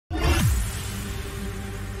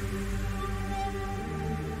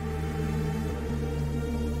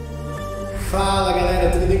Fala galera,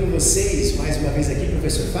 tudo bem com vocês? Mais uma vez aqui,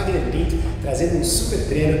 professor Fagner Pinto, trazendo um super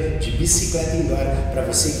treino de bicicleta indoor para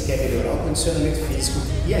você que quer melhorar o condicionamento físico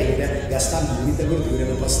e ainda gastar muita gordura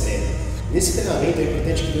no pós-treino. Nesse treinamento é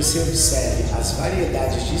importante que você observe as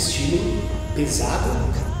variedades de estímulo pesado,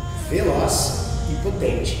 veloz e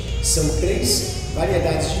potente. São 3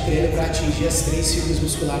 variedades de treino para atingir as 3 fibras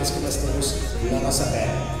musculares que nós temos na nossa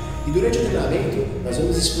perna. E durante o treinamento, nós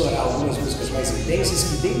vamos explorar algumas músicas mais intensas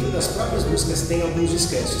que dentro das próprias músicas tem alguns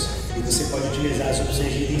descansos. E você pode utilizar as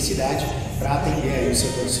opções de intensidade para atender aí o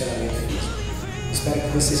seu condicionamento físico. Espero que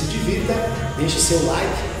você se divirta, deixe seu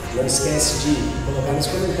like, não esquece de colocar nos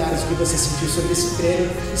comentários o que você sentiu sobre esse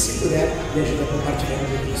treino e se puder, me ajuda compartilhando,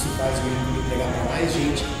 porque isso faz o YouTube entregar para mais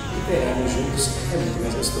gente e treinarmos juntos é muito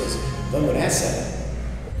mais gostoso. Vamos nessa?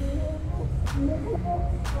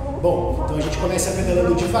 Bom, então a gente começa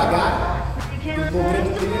pedalando devagar, encontrando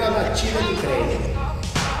a primeira batida do treino.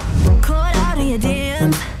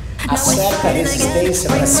 Acerta a resistência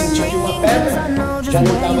para sentir que uma perna já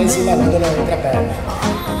não está mais embalando na outra perna.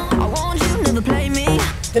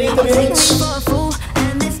 30 minutos.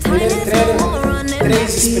 Primeiro treino,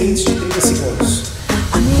 3 sprints de 30 segundos.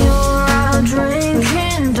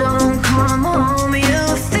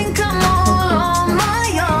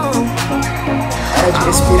 Hora de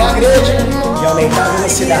respirar grande e aumentar a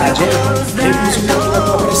velocidade, hein? Reduz um pouquinho a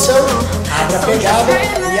tua pressão, abre a pegada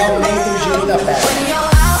e aumenta o giro da perna.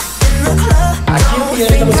 Aqui o que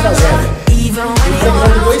estamos fazendo?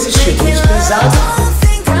 Integrando 2 estímulos, pesado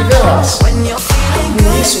e veloz.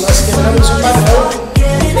 Com isso nós quebramos o padrão e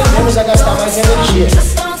tendemos a gastar mais energia.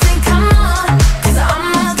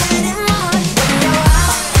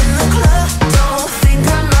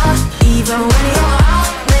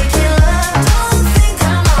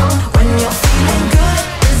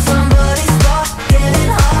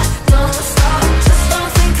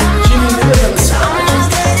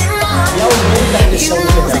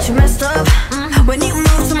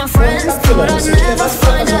 Se eu te levasse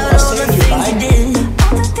para fazer um passeio de bike,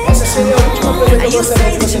 essa seria a última coisa que eu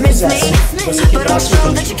gostaria que você fizesse. Você quebrasse o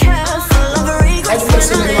ritmo. Pode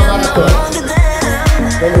perceber uma maratona.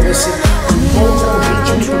 Quando você encontra um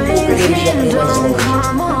ritmo com pouca energia para ir mais longe.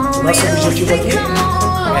 Nosso objetivo aqui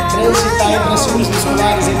é transitar entre as fibras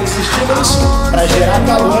musculares, entre os estímulos, para gerar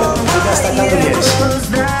calor e gastar calorias.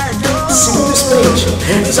 Segundo sprint,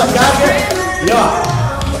 reduz a carga e ó.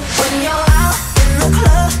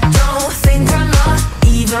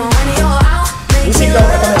 Então,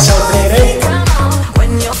 para começar o treino aí,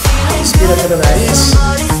 inspira pelo nariz,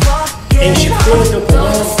 enche todo o teu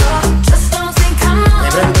pulmão.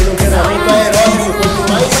 Lembrando que no treinamento aeróbico, quanto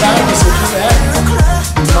mais ar você tiver,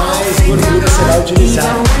 mais gordura será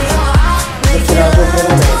utilizada no final do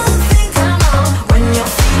treinamento.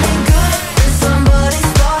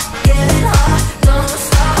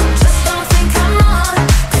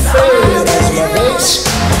 Freio mais uma vez,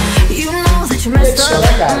 flexiona a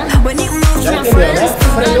carga. Já entendeu, né?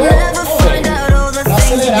 Freou, para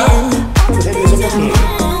acelerar, reduz um pouquinho.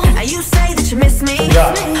 E ó,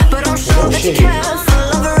 vamos cheio.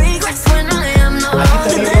 Aqui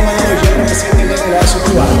também tem uma analogia para você entender melhor sobre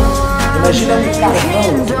o ar. Imagina um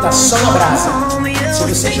carvão que está só na brasa. Se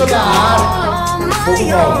você jogar ar, o fogo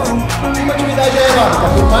volta. Uma atividade aeróbica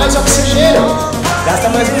com mais oxigênio, gasta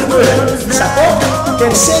mais gordura. Sacou?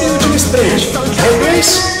 Terceiro e último sprint. Reduz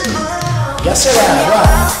e acelera.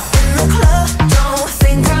 Agora.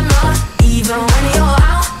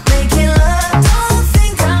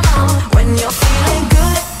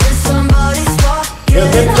 Meu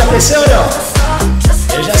tempo já aqueceu ou não?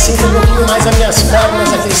 Eu já sinto um pouquinho mais as minhas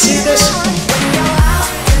pernas aquecidas,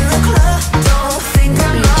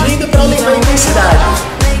 pedindo para aumentar a intensidade.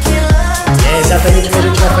 E é exatamente o que a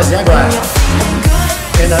gente vai fazer agora.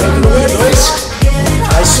 Treinamento número 2,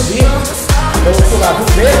 vai subir com o lado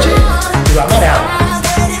verde e o amarelo.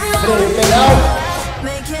 Freio o pedal,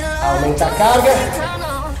 aumenta a carga,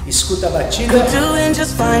 escuta a batida, encontra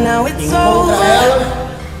ela.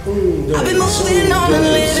 1, 2, 1, 2,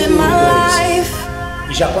 1, 2.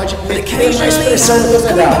 E já pode meter mais pressão no teu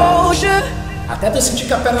pedal. Até tu sentir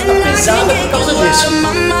que a perna está pesada por causa disso.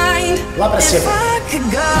 Lá pra cima.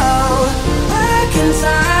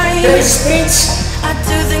 3 sprints.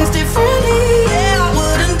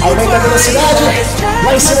 Aumenta a velocidade.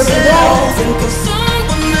 Lá em cima do pedal.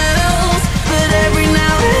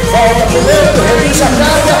 Volta pro meio, reduz a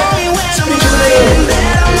carga. Sprint número 1.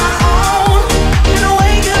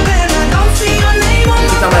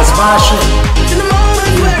 Tá mais baixo,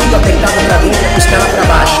 tudo apertado para dentro, a costela para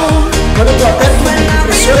baixo. Quando eu aperto e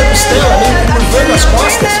pressiono a costela, meio que curvando as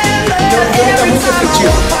costas, então o abdômen está muito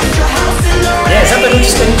efetivo. É exatamente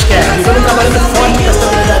isso que a gente quer. Abdômen trabalhando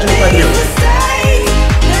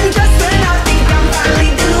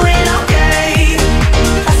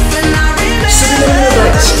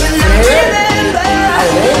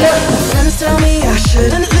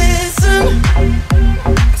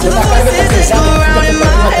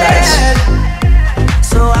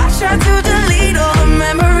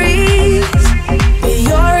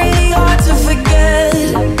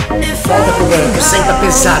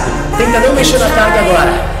Tenta não mexer na carga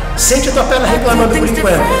agora. Sente a tua perna reclamando por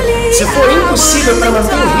enquanto. Se for impossível para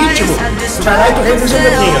manter o ritmo, tu vai lá e tu reduz um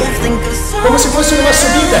pouquinho. Como se fosse uma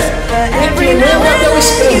subida, inclinando até o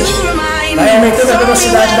sprint. Vai aumentando a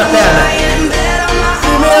velocidade da perna.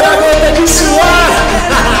 Primeira gota de suor.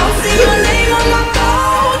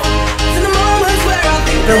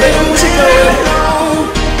 Também com musicão, né?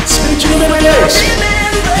 Sprint número 2.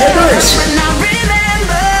 Reduz.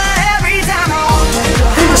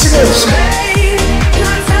 30 segundos.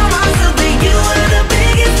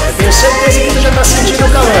 Tenho certeza que tu já está sentindo o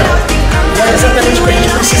calor. E é exatamente o que a gente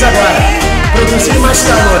precisa agora. Produzir mais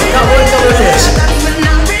calor. Calor e calor mesmo.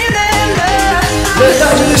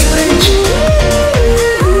 Metade do sprint.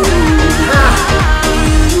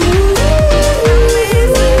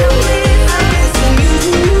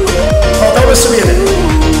 Falta uma subida.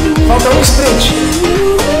 Falta um sprint.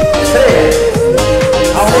 Freia.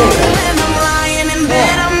 Aumenta.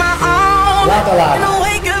 Lado a lado.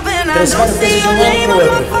 Transfere o peso de um lado para o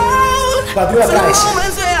outro. Quadril atrás.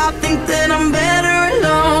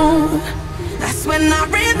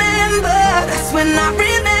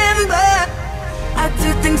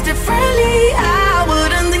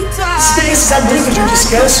 Se tu precisar muito de um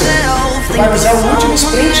descanso, tu vai usar o último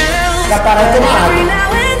sprint para parar e tomar água.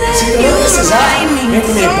 Se tu não precisar, vem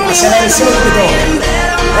comigo, acelera em cima do bidão.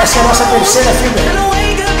 Essa é a nossa terceira fibra.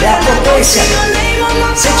 É a potência.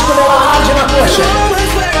 Sente como ela arde na coxa.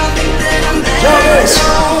 Jovens,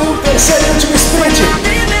 terceiro e último sprint.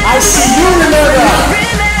 I see you, remember.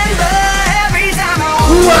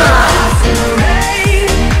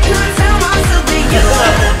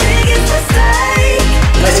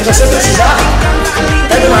 Mas se você precisar,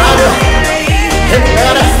 pega uma água,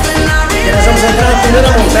 recupera, e nós vamos entrar na primeira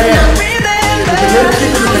montanha, no primeiro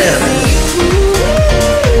pico do treino.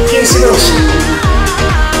 15 segundos.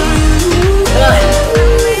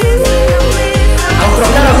 Ao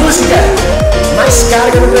trocar a música, mais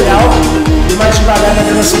carga no pedal e mais devagar na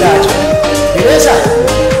velocidade. Beleza?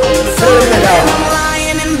 Freio o pedal.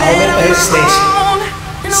 Aumenta a resistência.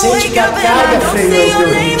 Sente que a carga freia o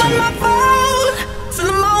teu ritmo.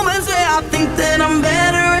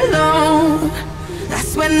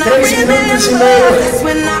 3 minutos e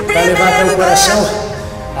meio para levar teu coração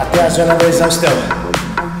até a zona da exaustão.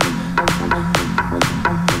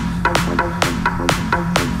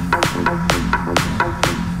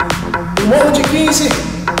 Um morro de 15.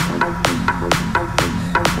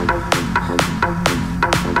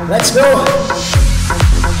 Let's go!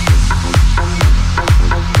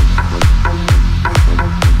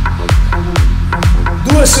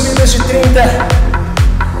 Duas subidas de 30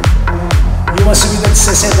 e uma subida de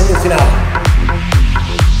 60 no final.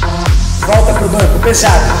 Volta pro banco,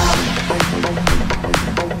 pesado.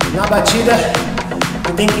 Na batida,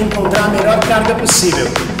 tu tem que encontrar a melhor carga possível.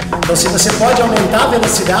 Então, se você pode aumentar a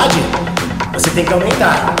velocidade, você tem que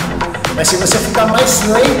aumentar. Mas se você ficar mais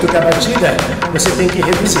lento que a batida, você tem que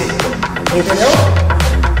reduzir. Entendeu?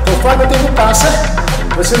 Conforme o tempo passa,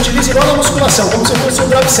 você utiliza igual na musculação, como se fosse um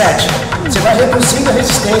drop set. Você vai reduzindo a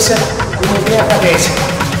resistência e mantém a cadência.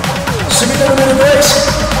 Subida número 2,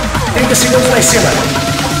 30 segundos lá em cima.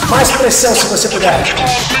 Mais pressão se você puder.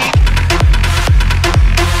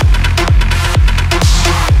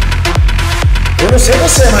 Eu não sei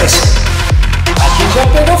você, mas aqui já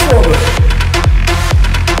pegou fogo.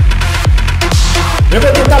 Eu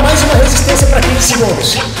vou tentar mais uma resistência para 15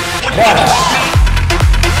 segundos. Bora!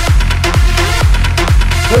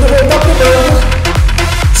 Quando voltar pro banco,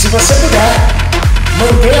 se você puder,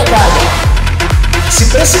 mantenha a carga. Se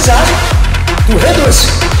precisar, tu reduz,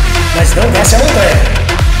 mas não desce a montanha.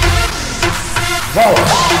 Volta.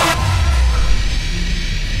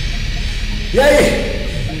 E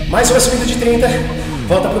aí? Mais uma subida de 30,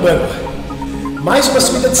 volta pro banco. Mais uma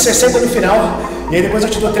subida de 60 no final, e aí depois eu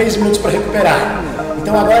te dou 3 minutos para recuperar.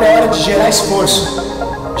 Então agora é hora de gerar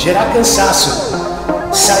esforço, gerar cansaço,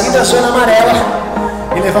 sair da zona amarela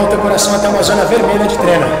e levar o teu coração até uma zona vermelha de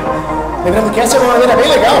treino. Lembrando que essa é uma maneira bem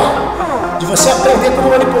legal de você aprender como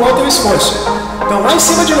manipular o teu esforço. Então lá em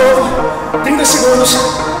cima de novo, 30 segundos,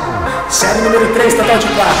 série número 3, total de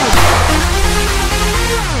 4.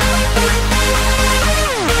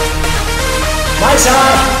 Mais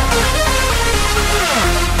ar,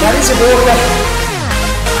 nariz e boca.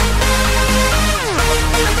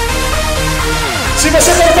 Se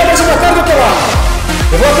você colocar mais uma carga,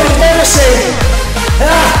 eu vou acreditar em você.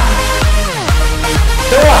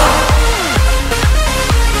 Então, ó.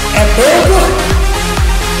 É banco,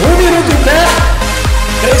 1 minuto em pé,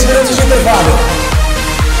 3 minutos de intervalo.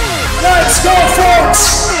 Let's go, folks!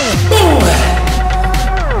 Boom!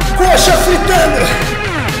 Coxa fritando.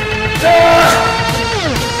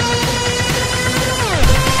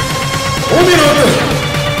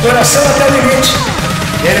 Contração até o limite.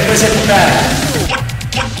 E aí depois recupera.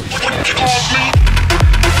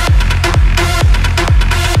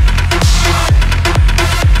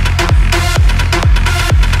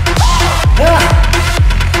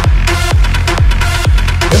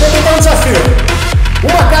 Eu vou tentar um desafio.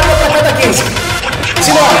 Uma carga para cada 15.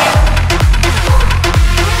 Simbora!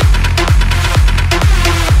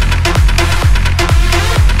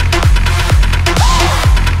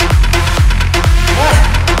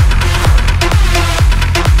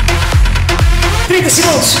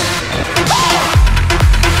 Segundos.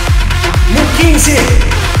 No 15, o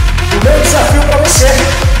meu desafio para você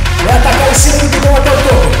é atacar em cima do bidão até o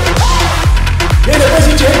topo. E aí depois a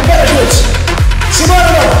gente recupera juntos. Simbora,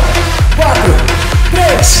 não! 4,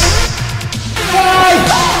 3, vai!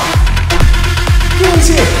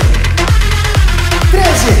 15,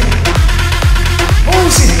 13,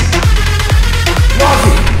 11,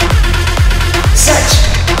 9, 7,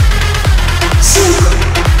 5,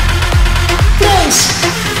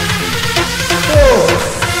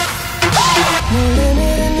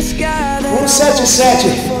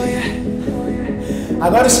 177.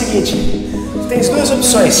 Agora é o seguinte, tens duas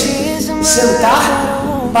opções: sentar,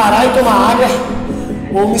 parar e tomar água,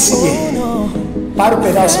 ou me seguir. Para o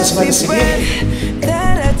pedal se você vai me seguir.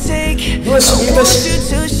 Duas subidas,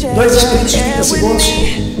 2 sprints de 30 segundos.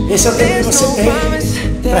 Esse é o tempo que você tem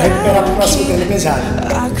para recuperar para o próximo treino pesado.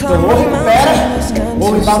 Então ou recupera,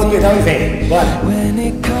 ou embala o pedal e vem. Bora!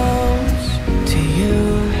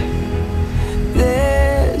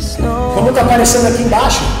 Como está aparecendo aqui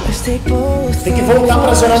embaixo, tem que voltar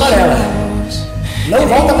para a zona amarela. Não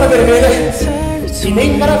volta para a vermelha e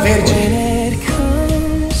nem para a verde.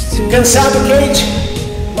 Cansado, quente,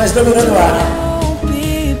 mas dominando o ar.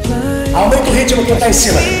 Aumenta o ritmo quem está em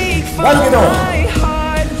cima. Vai no guidão.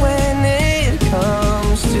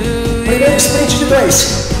 Primeiro sprint de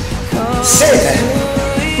 2. Senta.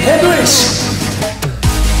 Reduz.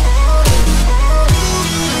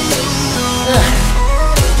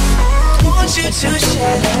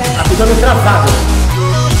 Abdômen travado.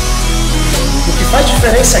 O que faz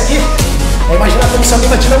diferença aqui é imaginar como se alguém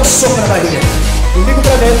vai te dar um soco na barriga. Umbigo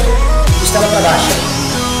para dentro, costela para baixo.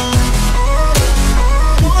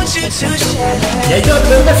 E aí teu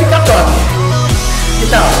abdômen vai ficar top. Que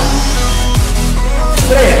tal?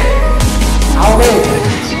 Freia, aumenta,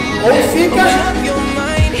 ou fica,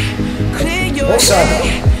 ou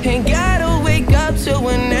sobe.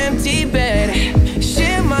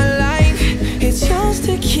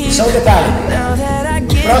 Só um detalhe,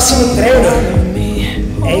 o próximo treino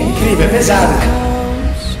é incrível, é pesado.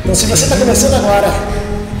 Então se você está começando agora,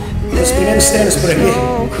 os primeiros treinos por aqui,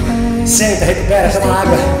 senta, recupera, toma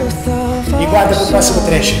água e guarda para o próximo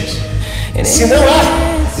trecho. Se não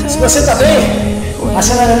é, se você está bem,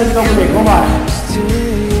 acelera então comigo, vamos embora.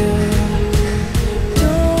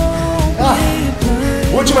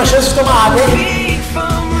 Última chance de tomar água, hein?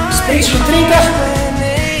 Sprint de 30,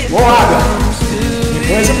 ou água.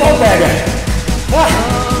 Depois o pau pega.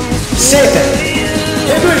 Senta.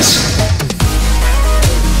 Reduz.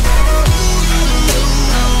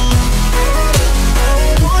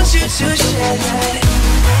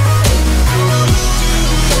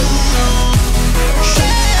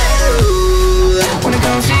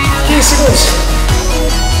 Segundos.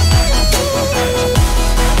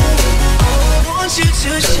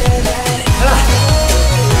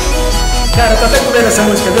 Cara, eu tô até comendo essa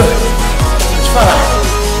música, viu? Vou te falar.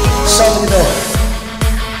 Solta o guidão.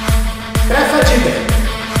 Pré-fadiga.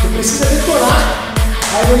 Tu precisa detonar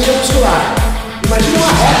a energia muscular. Imagina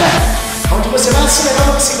uma reta onde você vai acelerar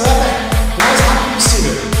uma bicicleta o mais rápido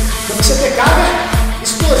possível. Então você ter carga,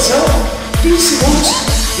 explosão, 15 segundos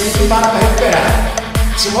e aí tu para para recuperar.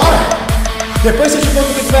 Simbora? Depois eu te conto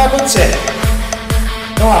o que vai acontecer.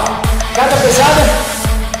 Então, ó, carga pesada,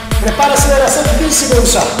 prepara a aceleração de 15 segundos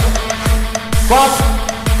só. 4,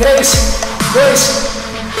 3, 2,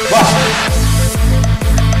 bora.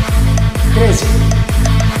 13,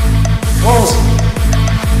 11,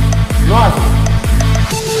 9,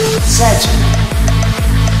 7,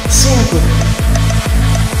 5,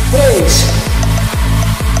 3,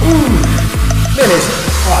 1. Beleza,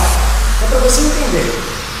 ó, é para você entender.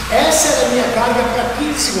 Essa é a minha carga para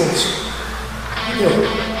 15 segundos. E deu.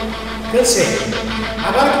 Cansei.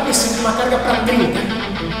 Agora que eu preciso de uma carga para 30.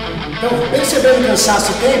 Então, percebendo o cansaço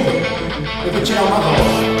e o tempo, eu vou tirar uma volta.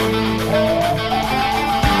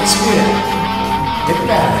 Respira.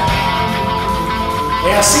 Recupera.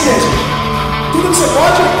 É assim mesmo. Tudo que você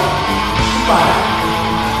pode, para.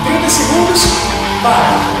 30 segundos,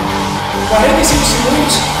 para. 45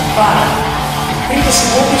 segundos, para. 30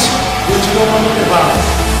 segundos, eu te dou uma intervalo.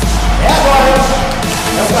 É agora.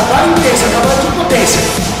 É um trabalho intenso, é um trabalho de potência.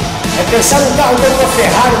 É pensar num carro como uma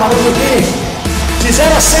Ferrari, uma Lamborghini, de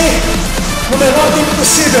 0 a 100 no menor tempo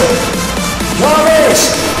possível. Uma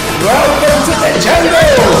vez, welcome to the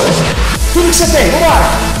jungle! Tudo que você tem, vambora!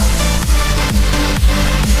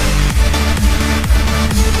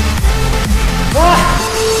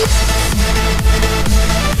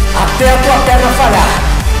 Até a tua perna falhar.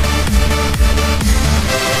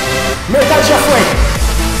 Metade já foi.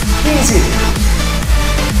 15,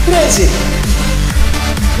 13,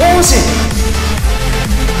 11,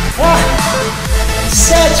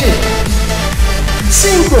 7,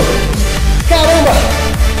 5. Caramba!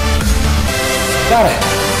 Cara,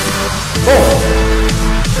 bom,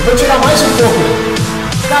 eu vou tirar mais um pouco.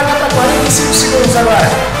 Carga para 45 segundos agora.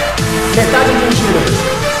 Metade do giro.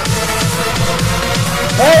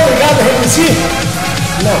 É obrigado a reduzir?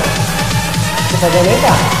 Não. Você pode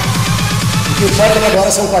aumentar. O que importa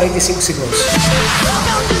agora são 45 segundos.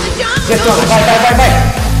 Detona, vai, vai, vai, vai.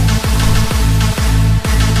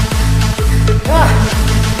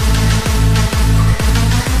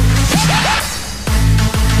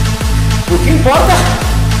 O que importa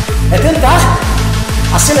é tentar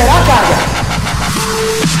acelerar a carga.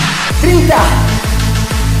 30.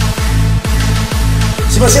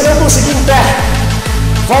 Se você não conseguir em pé,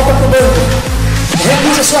 volta para o banco,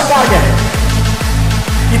 reduz a sua carga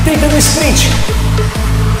e tenta no sprint.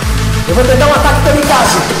 Eu vou tentar um ataque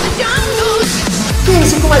kamikaze.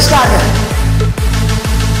 15 com mais carga.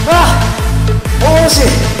 11,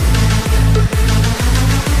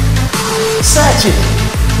 7,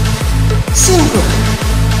 5,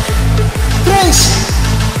 3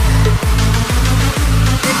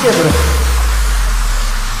 e quebrou.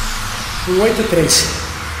 8, 3.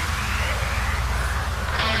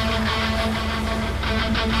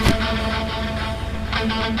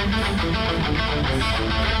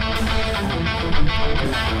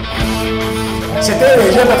 Você tem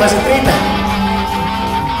energia para fazer 30?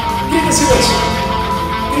 30 segundos.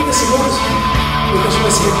 30 segundos e deixa eu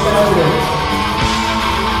ver se recuperar de novo.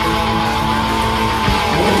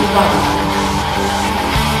 Muito rápido.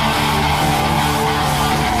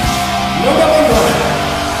 Não me abandona.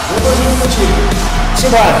 Eu vou junto contigo.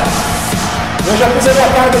 Simbora. Eu já pus a minha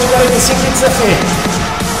carga de 45 e desafiei.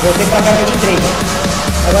 Voltei para a carga de 30.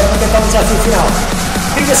 Agora vou tentar o desafio final.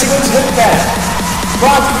 30 segundos e recupera.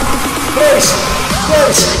 4, 3,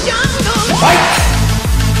 2, vai!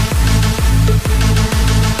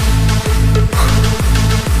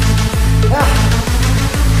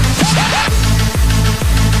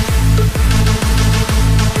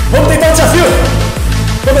 Vamos tentar o desafio!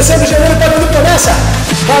 Começando janeiro, todo mundo começa!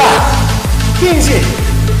 Vai lá! 15,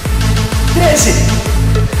 13,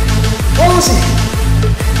 11,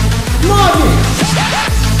 9,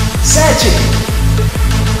 7,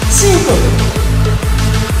 5,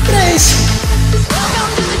 3,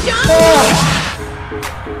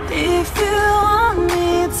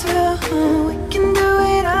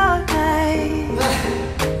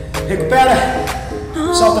 recupera,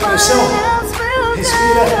 solta a pressão,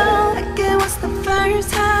 respira.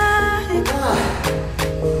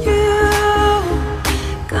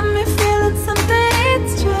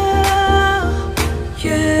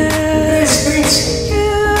 Três sprints,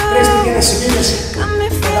 3 pequenas subidas,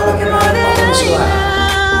 pra dar uma queimada no padrão muscular.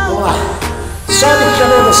 Vamos lá, sobe que já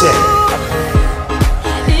não é você.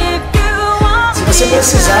 Se você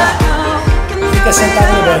precisar, fica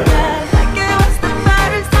sentado no banco.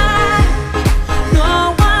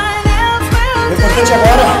 O importante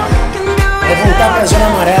agora é voltar para a zona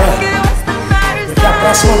amarela, porque a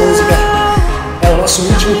próxima música é o nosso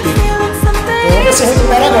último pico. Então, ou você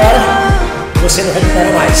recupera agora, você não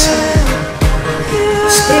recupera mais.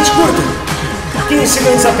 Sprint curto, 15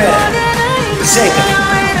 segundos a pé. Senta,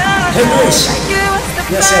 reduz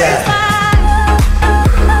e acelera.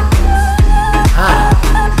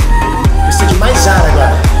 Precisa de mais ar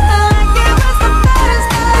agora.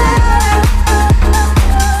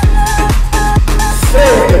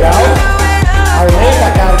 Freio pedal, aumenta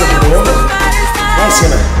a carga de novo, vai em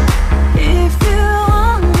cima.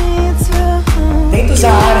 Tenta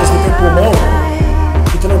usar áreas do teu pulmão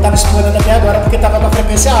que tu não estava explorando até agora porque estava com a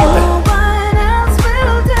frequência alta.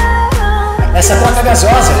 Essa troca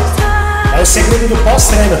gasosa é o segredo do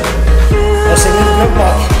pós-treino, é o segredo do meu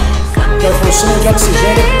POC, que é o consumo de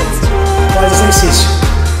oxigênio pós exercício.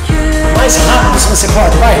 Mais rápido se você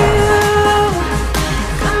pode, vai!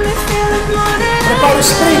 Prepara o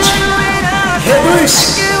sprint, reduz.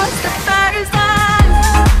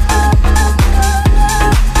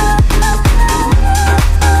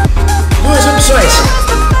 Duas opções.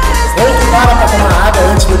 Ou tu para tomar água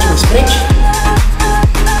antes do último sprint,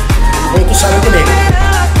 ou tu sobe comigo.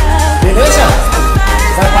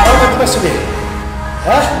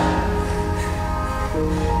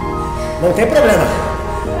 tem problema.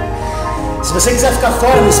 Se você quiser ficar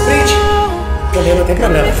fora no sprint, também não tem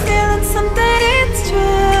problema.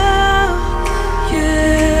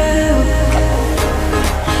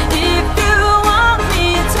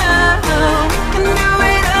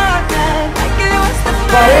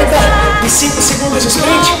 E 5 segundos de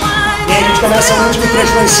sprint, e aí a gente começa o último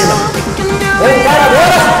trecho lá em cima. Vamos para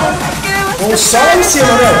agora, com o sol lá em cima,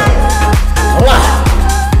 meu. Vamos lá.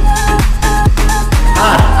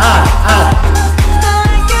 Ar.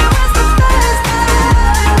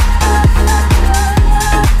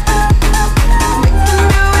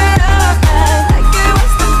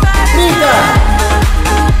 30.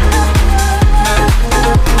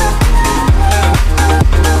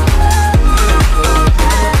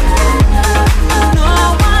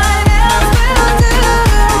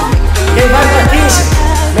 Quem vai para 15,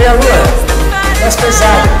 meia lua, mais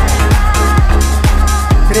pesado.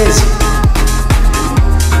 13.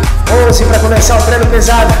 11 para começar o treino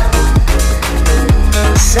pesado.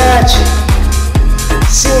 7.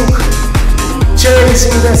 5.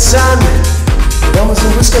 Chasing the sun. Vamos em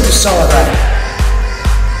busca do sol agora.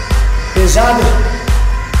 Pesado,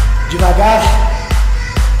 devagar.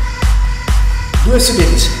 2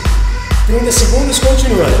 subidas. 30 segundos,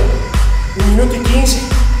 continua. 1 minuto e 15.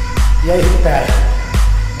 E aí recupera.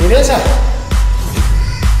 Beleza?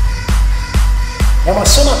 É uma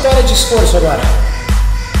somatória de esforço agora.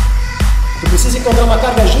 Tu precisa encontrar uma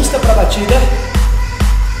carga justa para a batida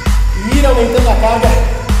e ir aumentando a carga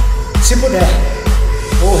se puder.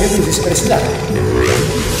 Ou reduzir se precisar.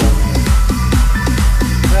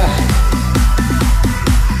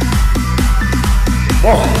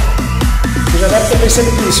 Bom, você já deve ter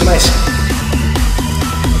percebido isso, mas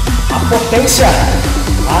a potência,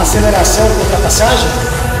 a aceleração com ultrapassagem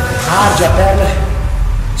arde a perna,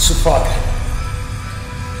 sufoca.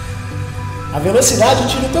 A velocidade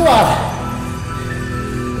tira o teu ar.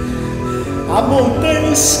 A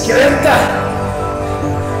montanha esquenta.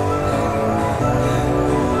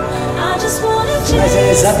 Mas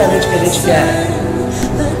é exatamente o que a gente quer.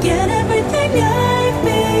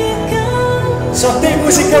 Só tem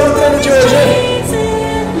musicão no treino de hoje, hein?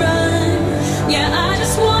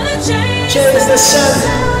 Chase the sun.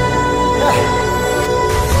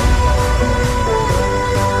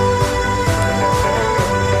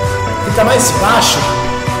 Fica mais baixo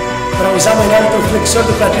para usar melhor o teu flexor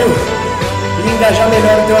do quadril e engajar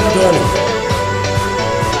melhor o teu abdômen.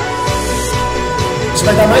 Isso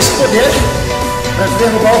vai dar mais poder para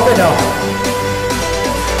derrubar o pedal.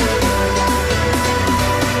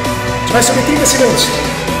 A gente vai subir 30 segundos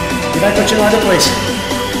e vai continuar depois.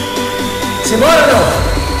 Simbora ou não?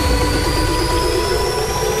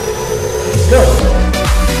 Go!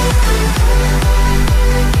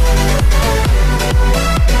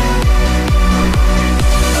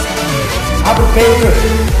 Abre o peito,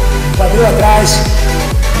 quadril atrás.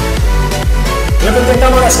 Eu vou tentar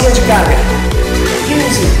uma lasquinha de carga.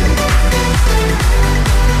 15.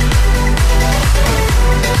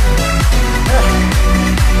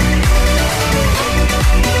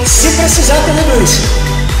 Se precisar, tu reduz.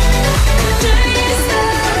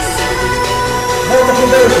 Volta pro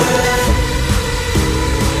banco.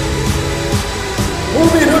 1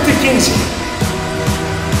 minuto e 15.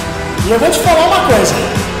 E eu vou te falar uma coisa.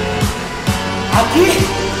 Aqui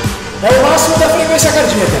é o máximo da frequência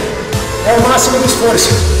cardíaca. É o máximo do esforço.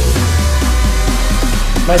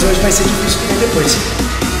 Mas hoje vai ser difícil que nem depois.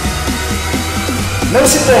 Não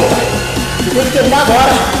se poupa. Tu tem que tentar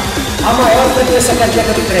agora a maior frequência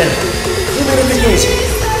cardíaca do treino. 1 minuto e 15.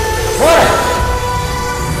 Bora!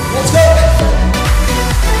 Let's go!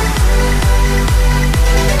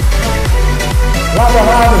 Lado a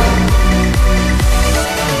lado.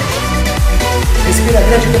 Respira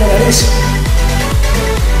grande pelo nariz.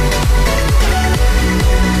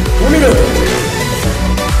 1 minuto.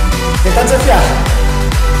 Tentar desafiar.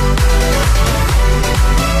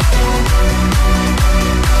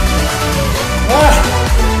 Ah,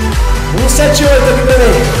 178 aqui pra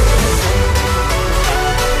mim.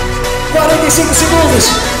 45 segundos.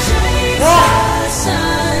 Ah,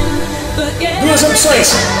 2 opções.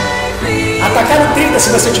 Atacar no 30 se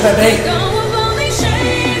você estiver bem.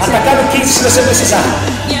 Atacar no 15 se você precisar.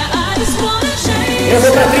 Eu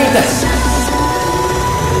vou pra 30.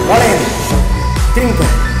 Valendo. 30.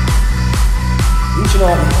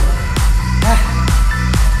 29.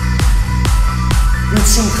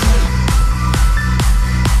 25.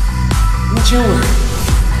 21.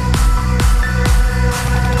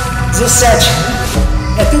 17.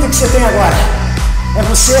 É tudo que você tem agora. É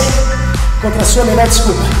você contra a sua melhor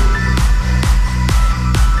desculpa.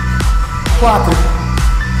 4.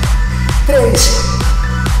 3.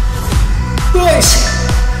 2.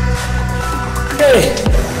 Ei.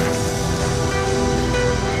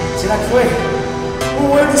 Será que foi?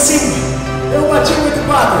 185. Eu bati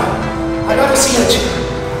 84. Agora é o seguinte.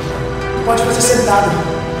 Tu pode fazer sentado.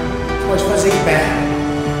 Tu pode fazer em pé.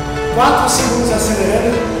 4 segundos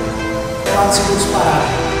acelerando. 4 segundos parado.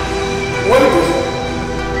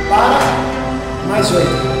 8. Para. Mais 8.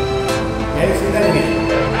 E aí fui dali.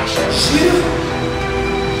 Giro.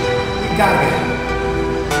 E carga.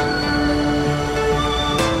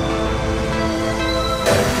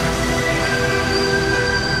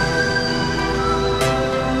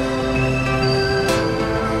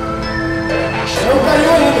 Não caiu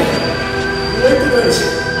ainda. 8-2.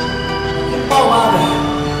 Que palmada.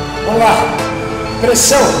 Vamos lá.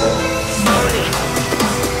 Pressão.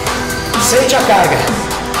 Sente a carga.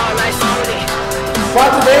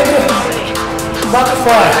 4 dentro. 4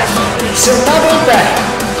 fora. Sentado em pé.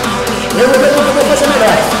 Eu vou ver como eu vou fazer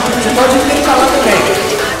melhor. Você pode intercalar também.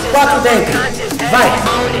 4 dentro. Vai.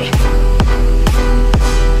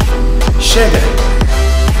 Chega.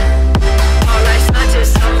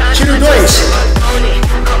 Tiro 2.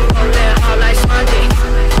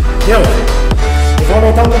 Deu. Eu vou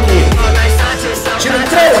aumentar um pouquinho. Tiro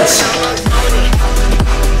 3.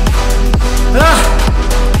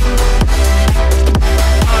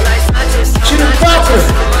 Tiro 4.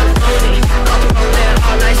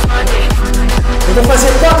 Eu vou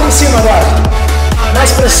fazer 4 em cima agora.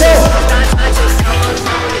 Mais pressão.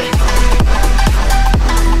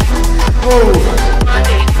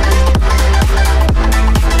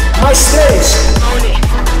 Mais 3.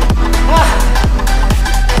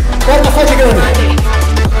 Perna fadigando.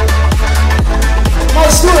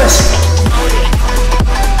 Mais 2.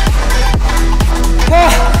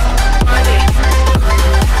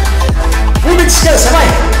 Uma e descansa, vai.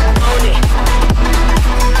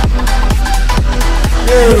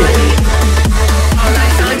 Ei.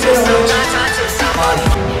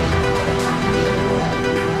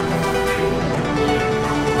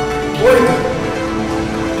 8.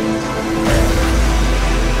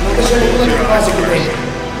 Não deixa nenhuma glicose aqui dentro.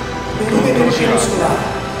 Nenhuma energia muscular.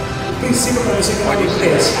 O princípio para você queimar é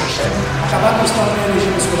esse. Acabar com o estado de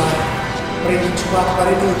energia muscular. Para em 24,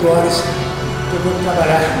 48 horas, o teu corpo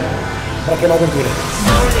trabalhar para queimar gordura.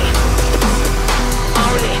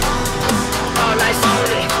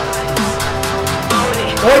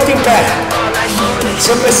 8 em pé. Se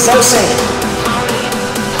eu precisar, eu sento.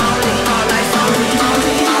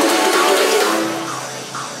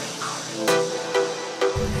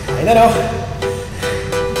 Ainda não.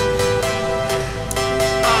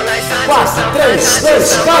 4, 3,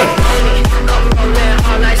 2, vai!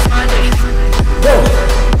 Deu!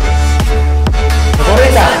 Eu vou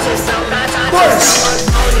aumentar. 2!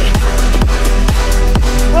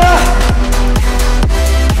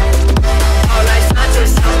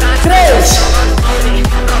 3!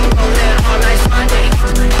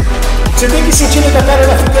 Você tem que ir sentindo que a perna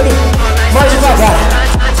vai ficando mais devagar.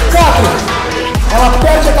 4! Ela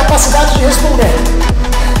perde a capacidade de responder.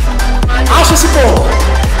 Acha esse ponto.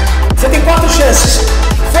 Você tem 4 chances.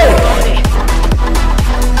 Foi.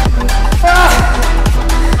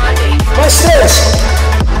 Mais 3.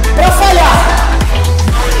 Pra falhar.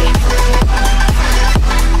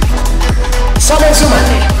 Só mais uma.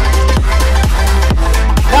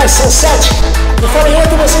 Vai, são 7. Eu falei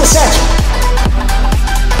 8, mas são 7.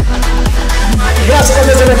 Graças a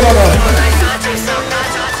Deus eu lembrei agora.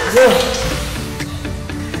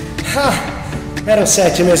 Eram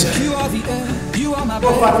 7 mesmo.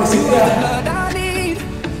 Vou falar com esse cara.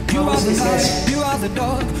 Não se esquece.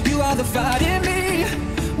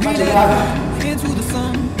 Vai de lado.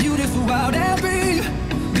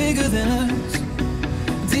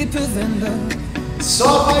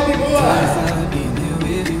 Só vibe boa.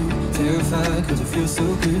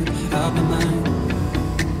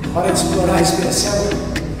 Hora de explorar a respiração.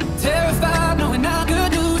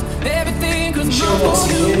 Encher o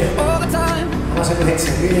oxigênio. Nossa corrente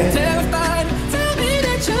sanguínea.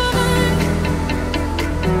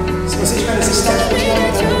 Se você tiver necessidade de continuar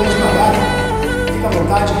aumentando mais devagar, fica à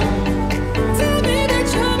vontade.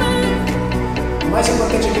 O mais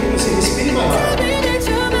importante aqui é que você respire maior.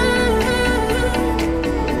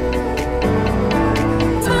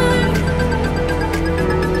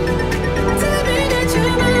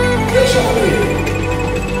 Deixa fluir.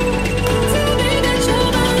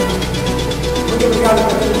 Muito obrigado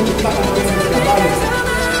por todo mundo que está acompanhando o meu trabalho.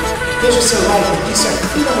 Deixa o seu like aqui, isso é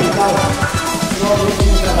fundamental. No ambiente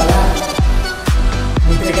de trabalhar,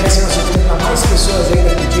 entregar esse nosso vídeo para mais pessoas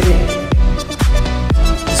ainda pedirem.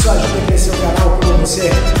 Isso ajuda a crescer o canal como você.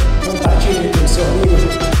 Compartilhe com o seu amigo.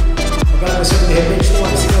 Aquela pessoa que de repente tem uma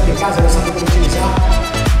bicicleta em casa, não sabe como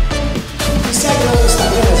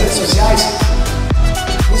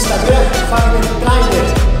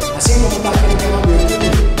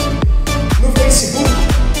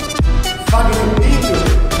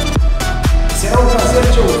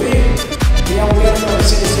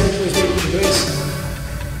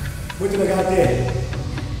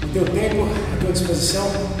disposição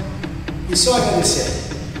e só agradecer.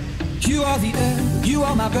 You are the air, you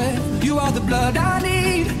are my breath, you are the blood I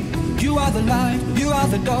need. You are the light, you are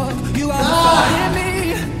the dark, you are the fire in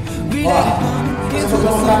me. We let it run into the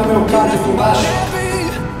sun, we let it run every.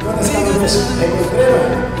 Quantas calorias é meu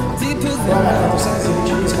treino? Agora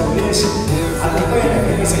 420 mil calorias. Acompanha a minha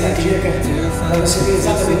frequência cardíaca para você ver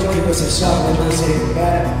exatamente onde você sobe, onde você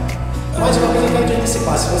recupera. Mais uma coisa que eu quero te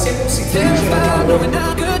antecipar, se você conseguir gerar calor,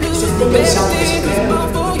 você tem potencial nesse treino,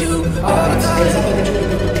 é exatamente o que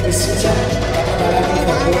você precisa para trabalhar com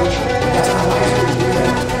favor, gastar mais gordura,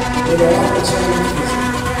 melhorar o condicionamento físico.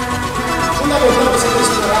 Fundamental você ter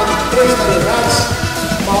explorado 3 modalidades,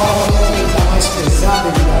 uma hora para aumentar mais pesada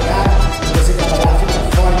e devagar, para você trabalhar a fibra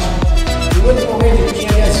forte, e outro momento em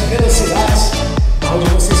que as velocidades